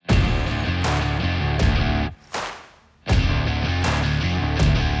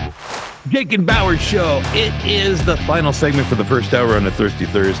Jake and Bauer Show. It is the final segment for the first hour on a Thirsty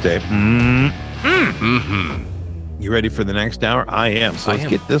Thursday. You ready for the next hour? I am. So let's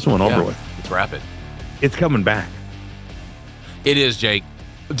get this one over with. Let's wrap it. It's coming back. It is, Jake.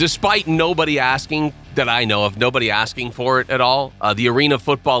 Despite nobody asking that I know of, nobody asking for it at all, the Arena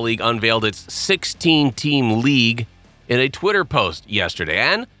Football League unveiled its 16-team league in a Twitter post yesterday.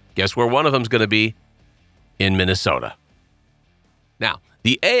 And guess where one of them's going to be? In Minnesota. Now,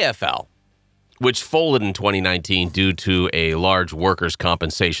 the AFL, which folded in 2019 due to a large workers'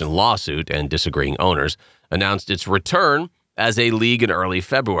 compensation lawsuit and disagreeing owners, announced its return as a league in early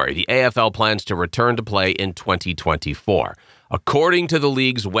February. The AFL plans to return to play in 2024, according to the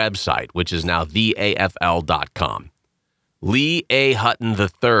league's website, which is now theafl.com. Lee A. Hutton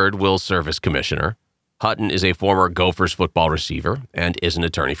III will serve as commissioner. Hutton is a former Gophers football receiver and is an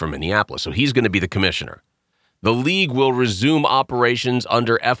attorney from Minneapolis, so he's going to be the commissioner. The league will resume operations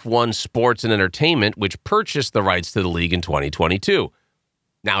under F1 Sports and Entertainment, which purchased the rights to the league in 2022.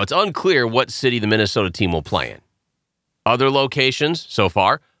 Now, it's unclear what city the Minnesota team will play in. Other locations so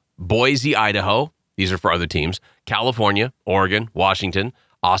far, Boise, Idaho. These are for other teams. California, Oregon, Washington,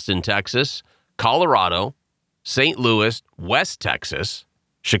 Austin, Texas, Colorado, St. Louis, West Texas,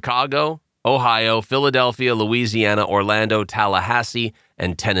 Chicago, Ohio, Philadelphia, Louisiana, Orlando, Tallahassee,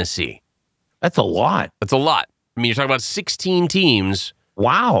 and Tennessee. That's a lot. That's a lot. I mean, you're talking about 16 teams.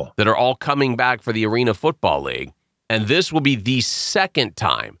 Wow. That are all coming back for the Arena Football League. And this will be the second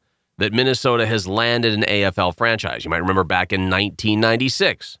time that Minnesota has landed an AFL franchise. You might remember back in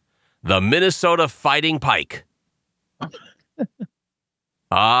 1996, the Minnesota Fighting Pike.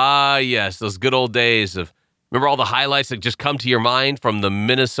 Yes, those good old days of, remember all the highlights that just come to your mind from the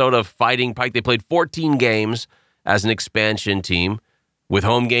Minnesota Fighting Pike? They played 14 games as an expansion team with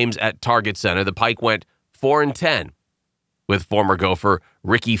home games at Target Center. The Pike went 4-10 with former Gopher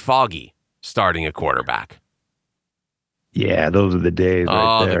Ricky Foggy starting at quarterback. Yeah, those are the days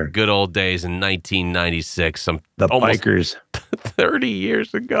right there. The good old days in 1996. The Pikers. 30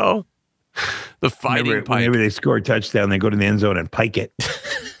 years ago. The Fighting Pike. Maybe they score a touchdown, they go to the end zone and pike it.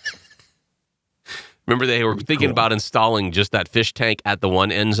 Remember they were thinking about installing just that fish tank at the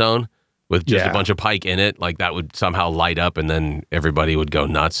one end zone with just a bunch of pike in it? Like that would somehow light up and then everybody would go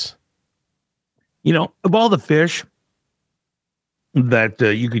nuts. You know, of all the fish that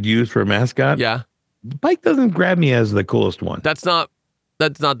you could use for a mascot, yeah, the pike doesn't grab me as the coolest one. That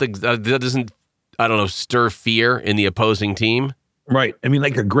doesn't, I don't know, stir fear in the opposing team. Right. I mean,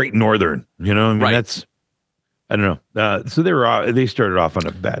 like a Great Northern, you know, I mean, that's, I don't know. So they started off on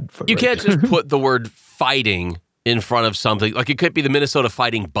a bad foot. You can't just put the word fighting in front of something. Like it could be the Minnesota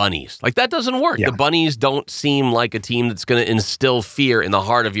Fighting Bunnies. Like that doesn't work. Yeah. The Bunnies don't seem like a team that's going to instill fear in the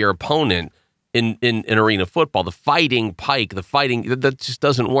heart of your opponent in arena football. The Fighting Pike, that just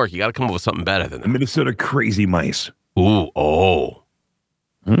doesn't work. You got to come up with something better than that. The Minnesota Crazy Mice. Ooh,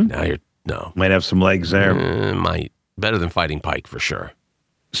 Now might have some legs there. Might. Better than Fighting Pike for sure.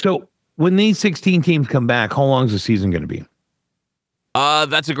 So when these 16 teams come back, how long is the season going to be?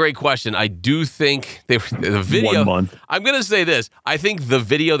 That's a great question. I do think the video. 1 month. I'm going to say this. I think the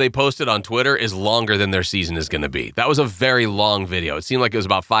video they posted on Twitter is longer than their season is going to be. That was a very long video. It seemed like it was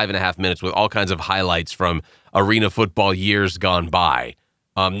about 5.5 minutes with all kinds of highlights from arena football years gone by.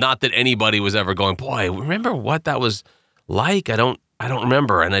 Not that anybody was ever going, boy, remember what that was like? I don't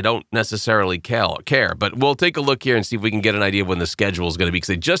remember, and I don't necessarily care. But we'll take a look here and see if we can get an idea of when the schedule is going to be, because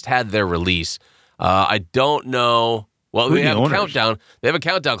they just had their release. I don't know. Well, they have a countdown. They have a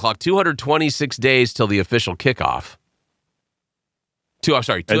countdown clock. 226 days till the official kickoff. Are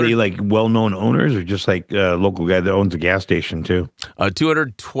they like well-known owners, or just like a local guy that owns a gas station too?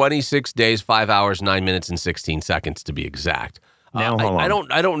 226 days, 5 hours, 9 minutes, and 16 seconds to be exact. Now, how long?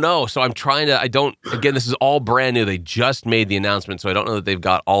 I don't know. So I'm trying to. Again, this is all brand new. They just made the announcement, so I don't know that they've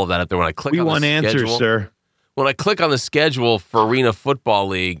got all of that up there. When I click, we want answers, sir. When I click on the schedule for Arena Football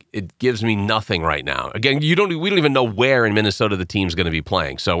League, it gives me nothing right now. Again, we don't even know where in Minnesota the team's going to be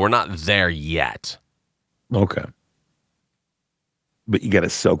playing, so we're not there yet. Okay, but you got to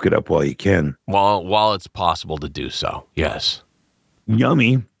soak it up while you can. While it's possible to do so. Yes.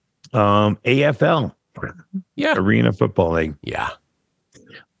 Yummy. AFL. Yeah. Arena Football League. Yeah.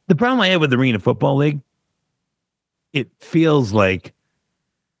 The problem I have with Arena Football League, it feels like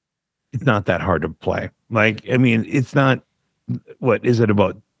it's not that hard to play. Like, I mean, it's not, what is it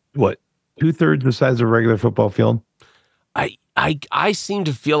about, 2/3 the size of a regular football field? I seem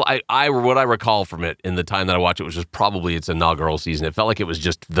to feel, what I recall from it in the time that I watched it was just probably its inaugural season. It felt like it was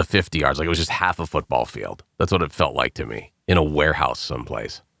just the 50 yards, like it was just half a football field. That's what it felt like to me, in a warehouse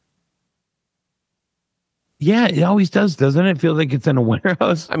someplace. Yeah, it always does, doesn't it? Feel like it's in a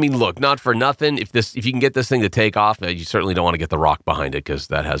warehouse. I mean, look, not for nothing. If you can get this thing to take off, you certainly don't want to get The Rock behind it because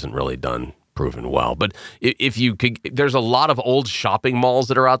that hasn't really proven well. But if you could, there's a lot of old shopping malls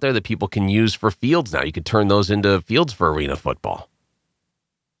that are out there that people can use for fields now. You could turn those into fields for arena football.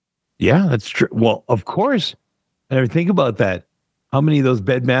 Yeah, that's true. Well, of course. I never think about that. How many of those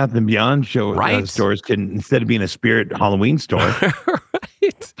Bed Bath and Beyond stores can, instead of being a Spirit Halloween store,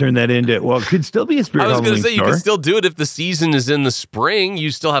 right, turn that into, well, it could still be a Spirit Halloween store. I was going to say, you can still do it if the season is in the spring. You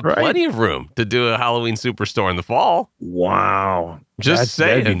still have plenty of room to do a Halloween Superstore in the fall. Wow. Just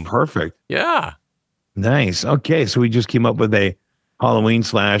saying. That'd be perfect. Yeah. Nice. Okay, so we just came up with a Halloween /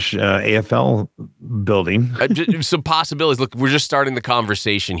 AFL building. Some possibilities. Look, we're just starting the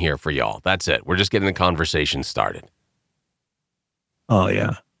conversation here for y'all. That's it. We're just getting the conversation started. Oh,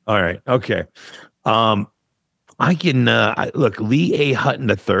 yeah. All right. Okay. I can look, Lee A. Hutton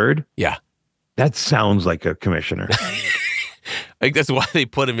III. Yeah. That sounds like a commissioner. I think that's why they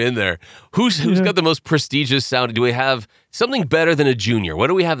put him in there. Who's got the most prestigious sound? Do we have something better than a junior? What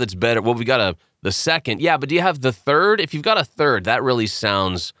do we have that's better? Well, we got the second. Yeah, but do you have the third? If you've got a third, that really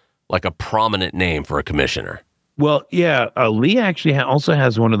sounds like a prominent name for a commissioner. Well, yeah, Lee actually also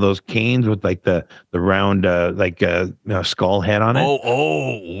has one of those canes with like the round skull head on it.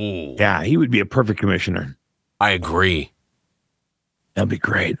 Oh. Yeah, he would be a perfect commissioner. I agree. That'd be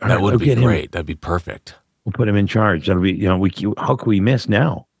great. That would be great. That'd be perfect. We'll put him in charge. That'll be, how can we miss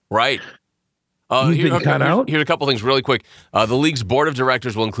now? Right. Here's a couple things really quick. The league's board of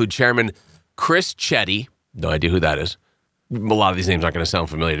directors will include Chairman Chris Chetty. No idea who that is. A lot of these names aren't going to sound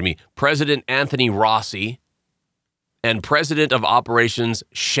familiar to me. President Anthony Rossi and President of Operations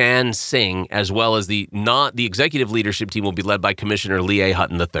Shan Singh, as well as the executive leadership team will be led by Commissioner Lee A.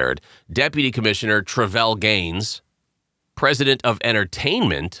 Hutton III, Deputy Commissioner Travell Gaines, President of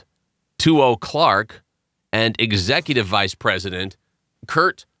Entertainment Tuo Clark, and Executive Vice President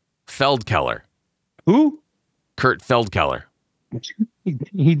Kurt Feldkeller. Who? Kurt Feldkeller.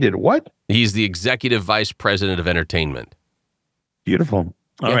 He did what? He's the Executive Vice President of Entertainment. Beautiful.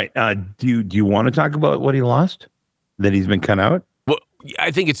 All right. Do you want to talk about what he lost? That he's been cut out? Well, I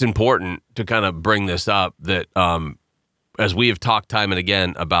think it's important to kind of bring this up that as we have talked time and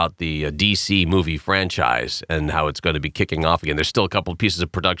again about the DC movie franchise and how it's going to be kicking off again, there's still a couple of pieces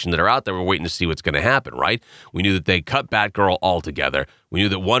of production that are out there. We're waiting to see what's going to happen, right? We knew that they cut Batgirl altogether. We knew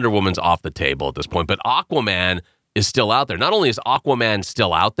that Wonder Woman's off the table at this point, but Aquaman is still out there. Not only is Aquaman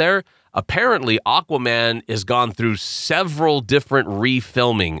still out there, apparently Aquaman has gone through several different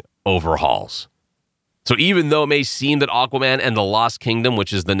refilming overhauls. So even though it may seem that Aquaman and the Lost Kingdom,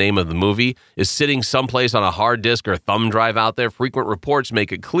 which is the name of the movie, is sitting someplace on a hard disk or a thumb drive out there, frequent reports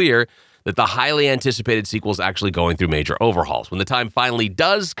make it clear that the highly anticipated sequel is actually going through major overhauls. When the time finally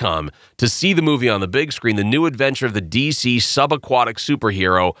does come to see the movie on the big screen, the new adventure of the DC subaquatic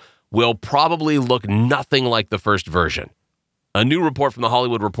superhero will probably look nothing like the first version. A new report from The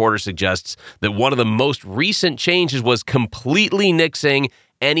Hollywood Reporter suggests that one of the most recent changes was completely nixing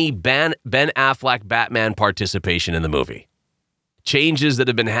any Ben Affleck Batman participation in the movie. Changes that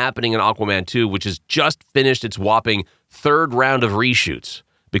have been happening in Aquaman 2, which has just finished its whopping third round of reshoots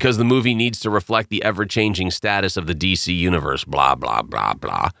because the movie needs to reflect the ever-changing status of the DC universe, blah, blah, blah,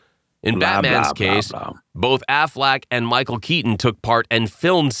 blah. In Batman's case, both Affleck and Michael Keaton took part and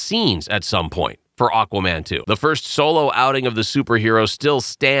filmed scenes at some point for Aquaman 2. The first solo outing of the superhero still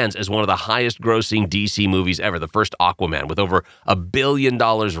stands as one of the highest-grossing DC movies ever, the first Aquaman, with over $1 billion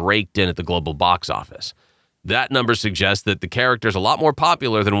raked in at the global box office. That number suggests that the character is a lot more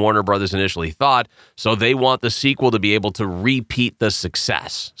popular than Warner Brothers initially thought, so they want the sequel to be able to repeat the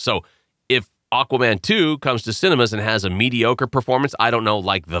success. So if Aquaman 2 comes to cinemas and has a mediocre performance, I don't know,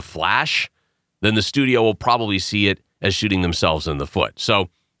 like The Flash, then the studio will probably see it as shooting themselves in the foot. So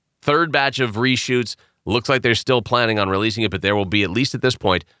third batch of reshoots, looks like they're still planning on releasing it, but there will be, at least at this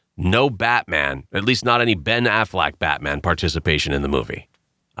point, no Batman, at least not any Ben Affleck Batman participation in the movie.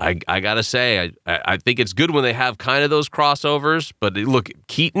 I gotta say, I think it's good when they have kind of those crossovers, but look,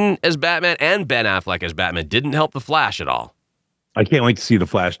 Keaton as Batman and Ben Affleck as Batman didn't help The Flash at all. I can't wait to see The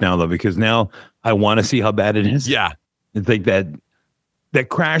Flash now, though, because now I want to see how bad it is. Yeah. It's like that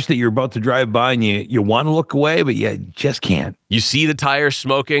crash that you're about to drive by and you want to look away, but you just can't. You see the tires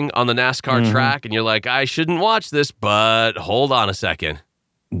smoking on the NASCAR track, and you're like, I shouldn't watch this, but hold on a second.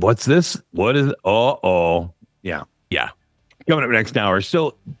 What's this? What is it? Uh-oh. Yeah. Yeah. Coming up next hour.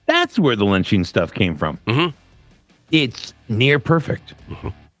 So that's where the lynching stuff came from. Mm-hmm. It's near perfect. Mm-hmm.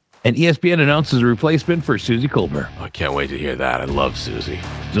 And ESPN announces a replacement for Susie Colbert. I can't wait to hear that. I love Susie.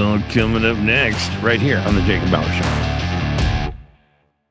 So coming up next, right here on the Jake and Bauer Show.